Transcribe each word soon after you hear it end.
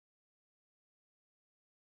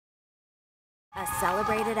A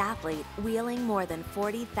celebrated athlete wheeling more than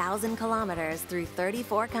 40,000 kilometers through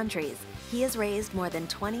 34 countries, he has raised more than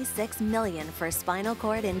 $26 million for spinal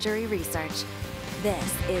cord injury research.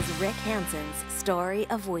 This is Rick Hansen's story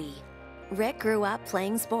of we. Rick grew up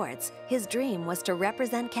playing sports. His dream was to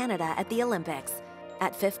represent Canada at the Olympics.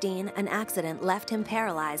 At 15, an accident left him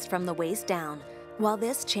paralyzed from the waist down. While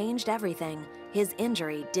this changed everything, his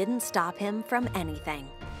injury didn't stop him from anything.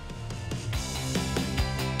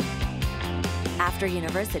 After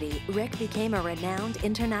university, Rick became a renowned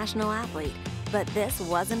international athlete, but this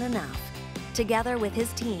wasn't enough. Together with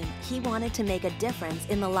his team, he wanted to make a difference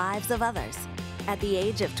in the lives of others. At the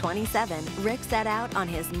age of 27, Rick set out on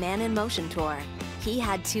his Man in Motion tour. He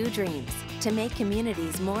had two dreams: to make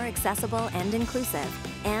communities more accessible and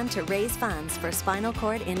inclusive, and to raise funds for spinal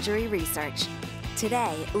cord injury research.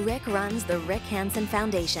 Today, Rick runs the Rick Hansen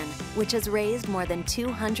Foundation, which has raised more than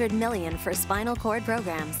 $200 million for spinal cord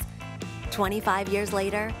programs. 25 years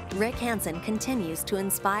later, Rick Hansen continues to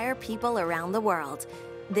inspire people around the world.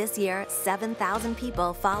 This year, 7,000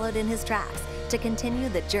 people followed in his tracks to continue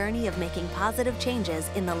the journey of making positive changes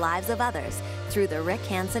in the lives of others through the Rick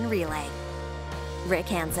Hansen Relay. Rick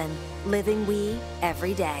Hansen, living we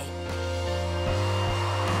every day.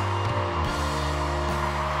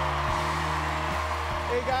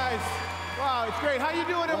 Hey guys, wow, it's great. How you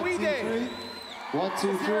doing at We Day? 1,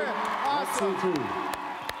 2, 3. Awesome. 1, 2, 3.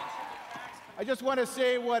 I just want to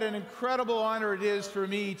say what an incredible honor it is for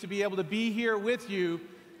me to be able to be here with you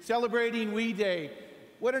celebrating We Day.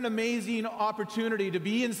 What an amazing opportunity to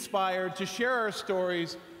be inspired, to share our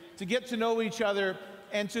stories, to get to know each other,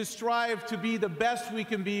 and to strive to be the best we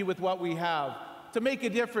can be with what we have, to make a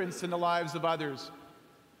difference in the lives of others.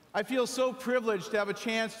 I feel so privileged to have a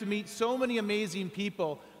chance to meet so many amazing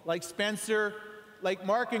people like Spencer, like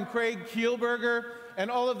Mark and Craig Kielberger,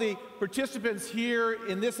 and all of the participants here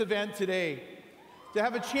in this event today. To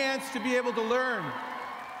have a chance to be able to learn.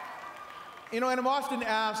 You know, and I'm often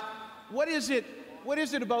asked, what is it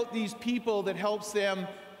about these people that helps them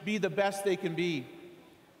be the best they can be?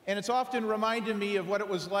 And it's often reminded me of what it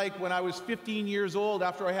was like when I was 15 years old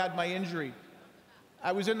after I had my injury.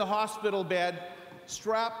 I was in the hospital bed,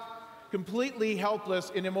 strapped, completely helpless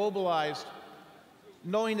and immobilized,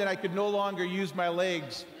 knowing that I could no longer use my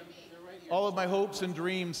legs. All of my hopes and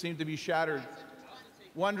dreams seemed to be shattered,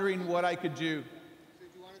 wondering what I could do.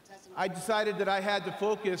 I decided that I had to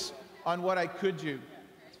focus on what I could do.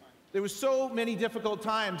 There were so many difficult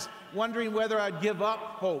times, wondering whether I'd give up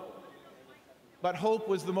hope. But hope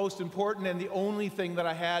was the most important and the only thing that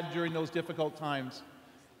I had during those difficult times.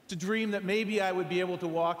 To dream that maybe I would be able to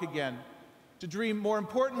walk again. To dream, more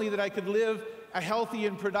importantly, that I could live a healthy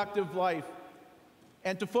and productive life.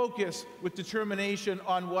 And to focus with determination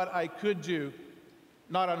on what I could do,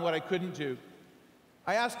 not on what I couldn't do.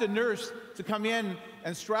 I asked a nurse to come in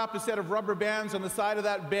and strap a set of rubber bands on the side of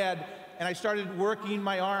that bed, and I started working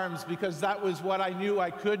my arms because that was what I knew I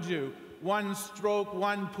could do, one stroke,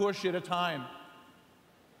 one push at a time.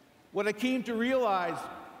 What I came to realize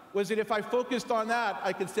was that if I focused on that,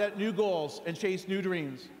 I could set new goals and chase new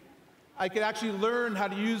dreams. I could actually learn how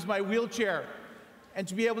to use my wheelchair and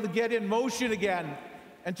to be able to get in motion again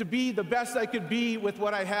and to be the best I could be with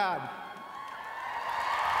what I had.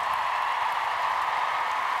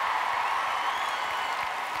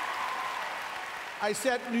 I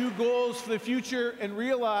set new goals for the future and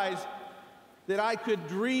realized that I could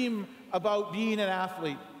dream about being an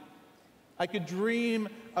athlete. I could dream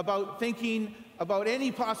about thinking about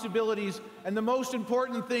any possibilities, and the most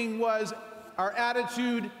important thing was our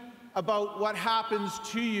attitude about what happens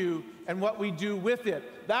to you and what we do with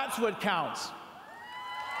it. That's what counts.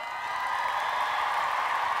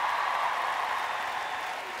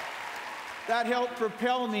 That helped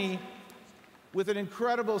propel me with an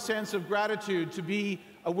incredible sense of gratitude to be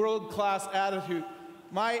a world-class athlete.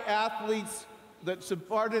 My athletes that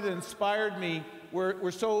supported and inspired me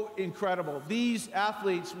were so incredible. These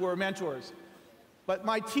athletes were mentors. But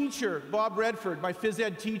my teacher, Bob Redford, my phys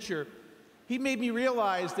ed teacher, he made me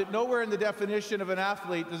realize that nowhere in the definition of an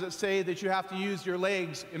athlete does it say that you have to use your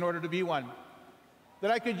legs in order to be one. That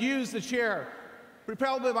I could use the chair,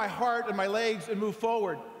 propelled by my heart and my legs, and move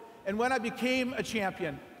forward. And when I became a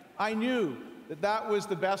champion, I knew that that was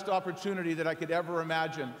the best opportunity that I could ever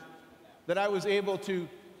imagine. That I was able to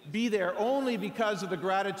be there only because of the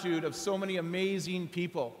gratitude of so many amazing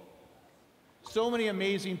people. So many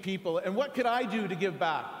amazing people. And what could I do to give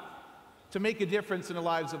back, to make a difference in the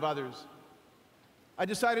lives of others? I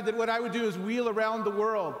decided that what I would do is wheel around the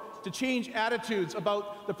world to change attitudes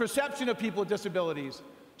about the perception of people with disabilities,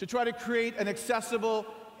 to try to create an accessible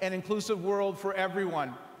and inclusive world for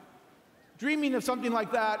everyone. Dreaming of something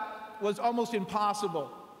like that was almost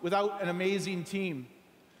impossible without an amazing team.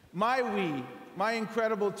 My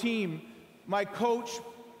incredible team, my coach,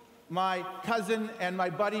 my cousin, and my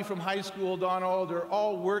buddy from high school, Don Alder,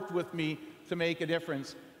 all worked with me to make a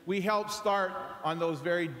difference. We helped start on those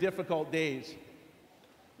very difficult days.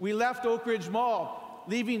 We left Oak Ridge Mall,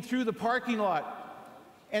 leaving through the parking lot.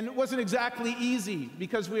 And it wasn't exactly easy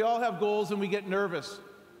because we all have goals and we get nervous.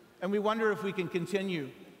 And we wonder if we can continue,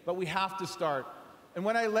 but we have to start. And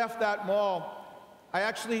when I left that mall, I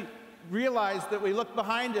actually realized that we looked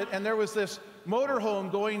behind it and there was this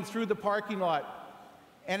motorhome going through the parking lot.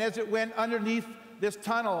 And as it went underneath this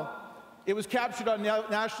tunnel, it was captured on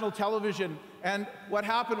national television. And what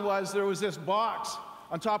happened was there was this box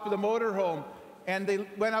on top of the motorhome, and they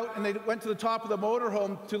went out and they went to the top of the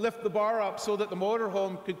motorhome to lift the bar up so that the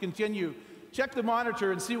motorhome could continue. Check the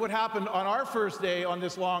monitor and see what happened on our first day on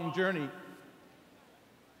this long journey.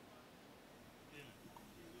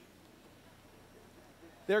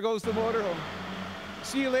 There goes the motorhome.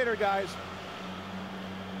 See you later, guys.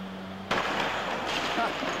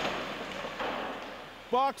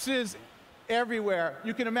 Boxes everywhere.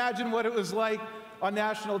 You can imagine what it was like on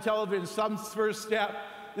national television, some first step.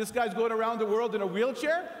 This guy's going around the world in a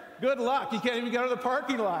wheelchair? Good luck, he can't even get out of the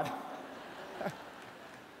parking lot.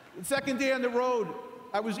 The second day on the road,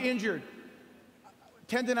 I was injured.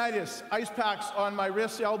 Tendinitis, ice packs on my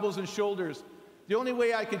wrists, elbows, and shoulders. The only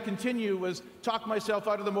way I could continue was talk myself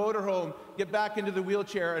out of the motorhome, get back into the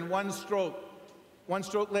wheelchair, and one stroke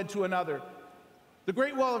led to another. The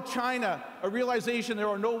Great Wall of China, a realization there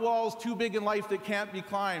are no walls too big in life that can't be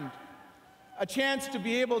climbed. A chance to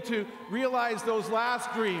be able to realize those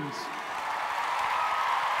last dreams.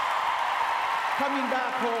 Coming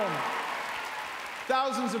back home.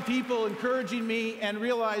 Thousands of people encouraging me and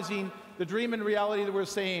realizing the dream and reality that were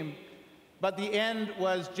the same. But the end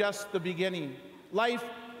was just the beginning. Life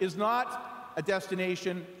is not a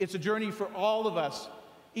destination, it's a journey for all of us.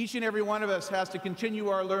 Each and every one of us has to continue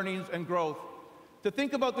our learnings and growth. To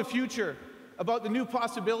think about the future, about the new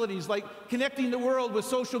possibilities, like connecting the world with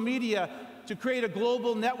social media to create a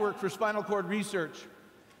global network for spinal cord research.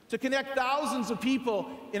 To connect thousands of people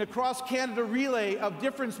in a cross-Canada relay of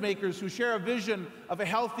difference makers who share a vision of a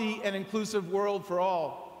healthy and inclusive world for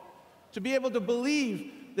all. To be able to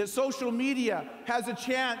believe that social media has a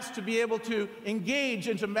chance to be able to engage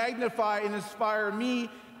and to magnify and inspire me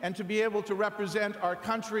and to be able to represent our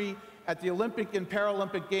country at the Olympic and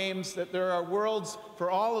Paralympic Games, that there are worlds for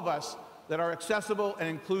all of us that are accessible and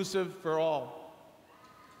inclusive for all.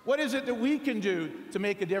 What is it that we can do to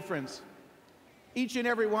make a difference? Each and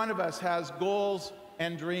every one of us has goals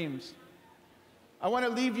and dreams. I want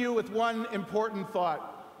to leave you with one important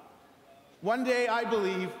thought. One day, I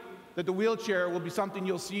believe that the wheelchair will be something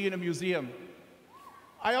you'll see in a museum.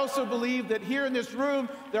 I also believe that here in this room,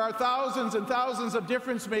 there are thousands and thousands of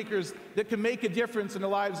difference makers that can make a difference in the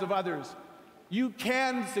lives of others. You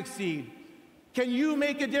can succeed. Can you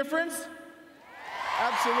make a difference?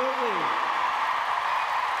 Absolutely.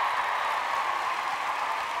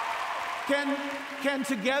 Can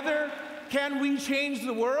together, can we change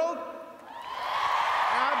the world?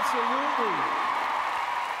 Absolutely.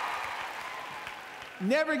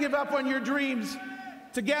 Never give up on your dreams.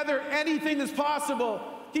 Together, anything is possible.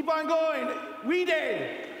 Keep on going. We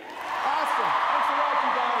Day. Awesome. Thanks a lot,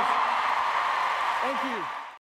 you guys. Thank you.